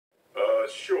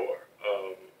Sure.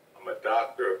 I'm a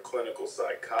doctor of clinical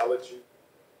psychology,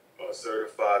 a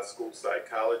certified school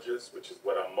psychologist, which is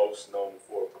what I'm most known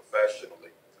for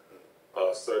professionally.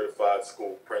 A certified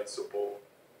school principal,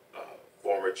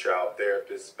 former child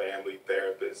therapist, family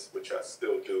therapist, which I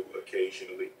still do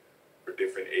occasionally for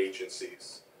different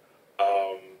agencies.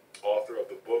 Author of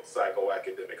the book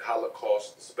Psychoacademic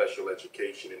Holocaust, Special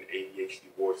Education and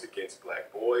ADHD Wars Against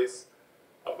Black Boys.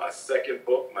 My second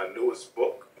book, my newest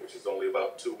book, which is only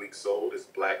about 2 weeks old, is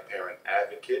Black Parent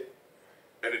Advocate.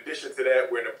 In addition to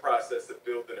that, we're in the process of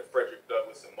building a Frederick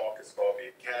Douglass and Marcus Garvey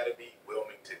Academy,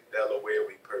 Wilmington, Delaware.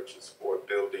 We purchased 4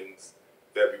 buildings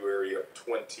February of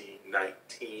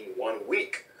 2019, 1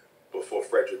 week before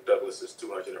Frederick Douglass's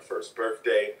 201st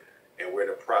birthday. And we're in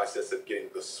the process of getting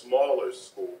the smaller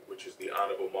school, which is the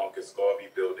Honorable Marcus Garvey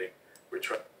building. We're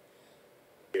trying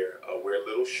here. We're a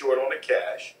little short on the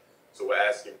cash, so we're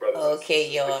asking brothers. Okay,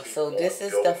 y'all. So this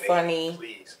is the funny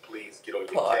Please get on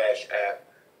your Cash App,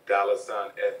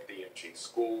 $FDMG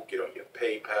School. Get on your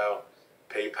PayPal,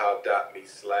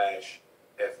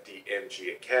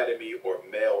 paypal.me/FDMG Academy, or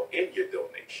mail in your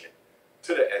donation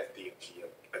to the FDMG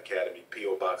Academy,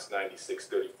 P.O. Box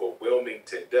 9634,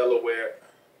 Wilmington, Delaware.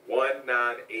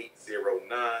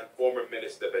 19809, former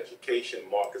Minister of Education,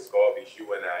 Marcus Garvey's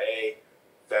UNIA,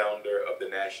 founder of the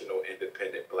National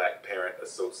Independent Black Parent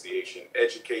Association.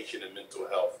 Education and mental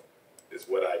health is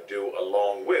what I do,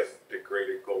 along with the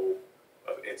greater goal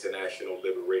of international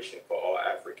liberation for all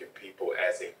African people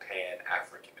as a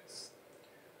Pan-Africanist.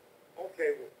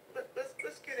 Okay, well,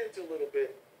 let's get into a little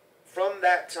bit. From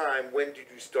that time, when did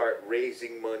you start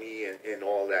raising money and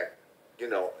all that, you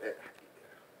know,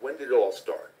 when did it all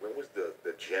start? When was the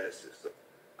genesis of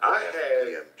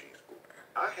FDMG School?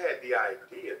 I had the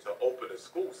idea to open a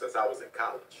school since I was in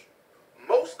college.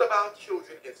 Most of our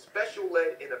children in special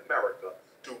ed in America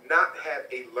do not have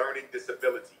a learning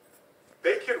disability.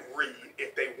 They can read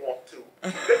if they want to.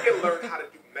 They can learn how to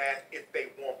do math if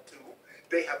they want to.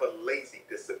 They have a lazy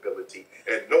disability,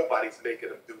 and nobody's making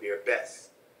them do their best.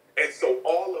 And so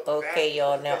all of that... Okay,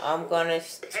 y'all. Now I'm going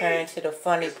to turn to the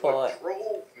funny part. What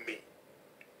drove me.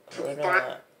 Hold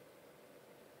on.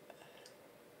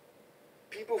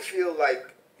 People feel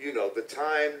like, you know, the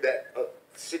time that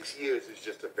 6 years is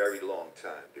just a very long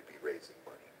time to be raising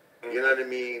money. Mm-hmm. You know what I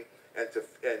mean? And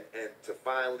to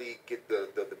finally get the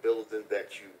building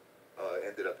that you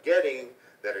ended up getting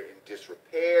that are in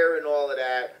disrepair and all of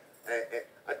that. And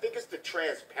I think it's the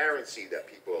transparency that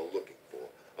people are looking for.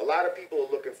 A lot of people are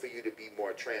looking for you to be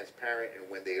more transparent, and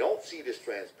when they don't see this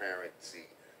transparency,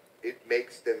 it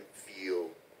makes them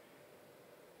feel,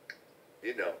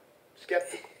 you know,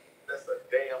 skeptical. That's a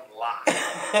damn lie.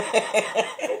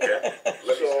 Okay? Let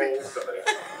me speak to some of that.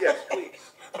 Yes,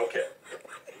 please. Okay.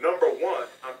 Number one,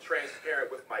 I'm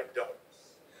transparent with my donors.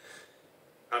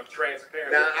 I'm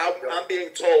transparent. Now, I'm being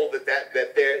told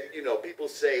that there, you know, people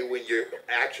say when your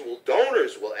actual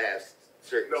donors will ask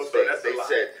certain things, they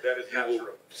said you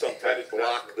will sometimes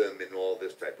block them and all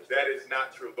this type of stuff. That is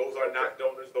not true. Those are not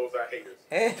donors. Those are haters.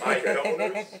 My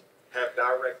donors have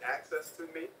direct access to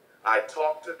me. I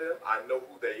talk to them. I know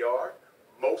who they are.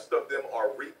 Most of them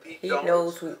are repeat donors. He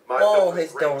knows who all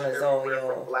his donors are,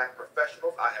 from black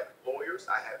professionals. I have lawyers.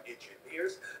 I have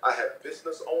engineers. I have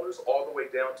business owners, all the way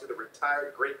down to the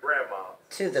retired great-grandma.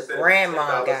 To the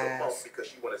grandma, guys. A month because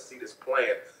she want to see this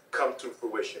plan come to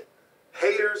fruition.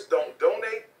 Haters don't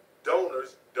donate.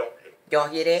 Donors don't hate. Y'all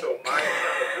hear that? So my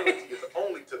accountability is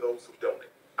only to those who donate.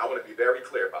 I want to be very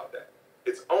clear about that.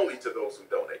 It's only to those who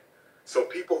donate. So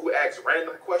people who ask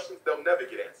random questions, they'll never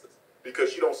get answers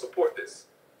because you don't support this.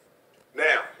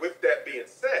 Now, with that being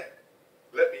said,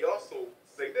 let me also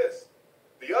say this.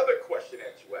 The other question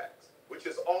that you asked, which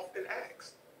is often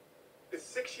asked, is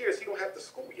 6 years, he don't have the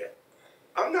school yet.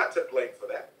 I'm not to blame for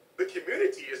that. The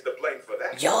community is to blame for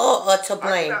that. Y'all are to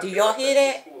blame. Do y'all hear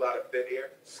that? School out of thin air.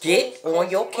 Get on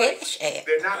your Cash App.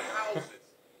 They're not houses.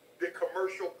 They're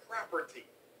commercial property.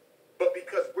 But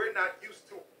because we're not used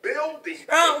to building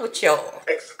wrong with y'all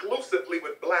exclusively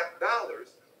with black dollars,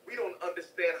 we don't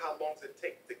understand how long it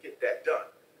takes to get that done.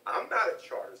 I'm not a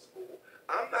charter school.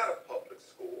 I'm not a public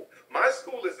school. My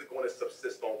school isn't going to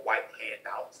subsist on white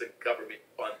handouts and government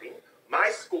funding.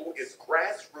 My school is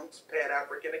grassroots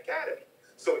Pan-African Academy.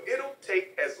 So it'll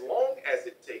take as long as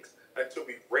it takes until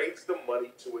we raise the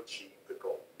money to achieve the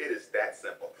goal. It is that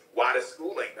simple. Why the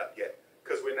school ain't up yet?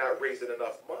 Because we're not raising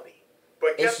enough money.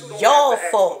 But it's your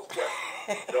fault.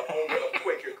 The owner of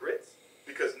Quaker Grits,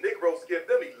 because Negroes give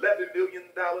them $11 million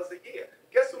a year.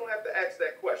 Guess who don't have to ask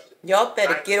that question? Y'all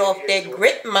better get off that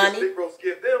grit money. Negroes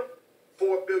give them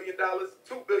 $4 billion,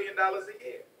 $2 billion a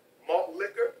year. Malt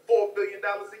liquor, $4 billion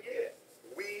a year.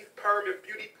 Weave, perm perfume and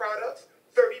beauty products,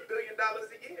 $30 billion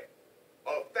a year.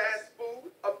 Fast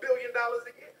food, $1 billion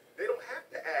a year. They don't have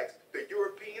to ask the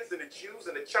Europeans and the Jews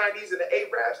and the Chinese and the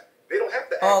Arabs. They don't have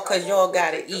to ask. Oh, because y'all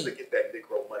got to to eat. get that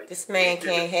Negro money. This man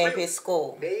can't have his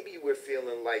school. Maybe we're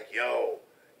feeling like, yo,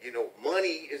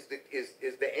 money is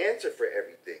the answer for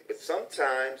everything. But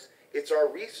sometimes it's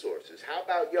our resources. How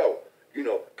about,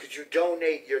 could you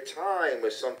donate your time or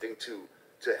something to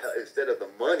help, instead of the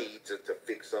money to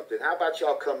fix something? How about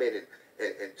y'all come in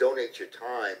and donate your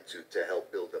time to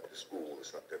help build up the school or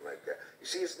something like that? You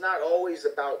see, it's not always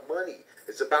about money.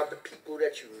 It's about the people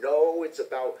that you know. It's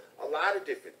about a lot of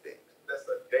different things. That's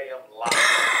a damn lie.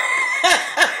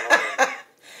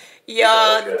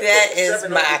 Y'all, that is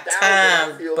my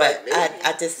time, but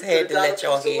I just had to let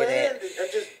y'all hear that.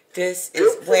 This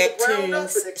is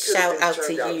Wacktoons. Shout out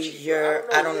to you.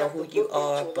 I don't know who you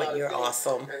are, but you're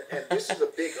awesome. And this is a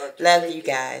big love you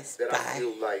guys. that Bye. I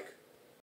feel like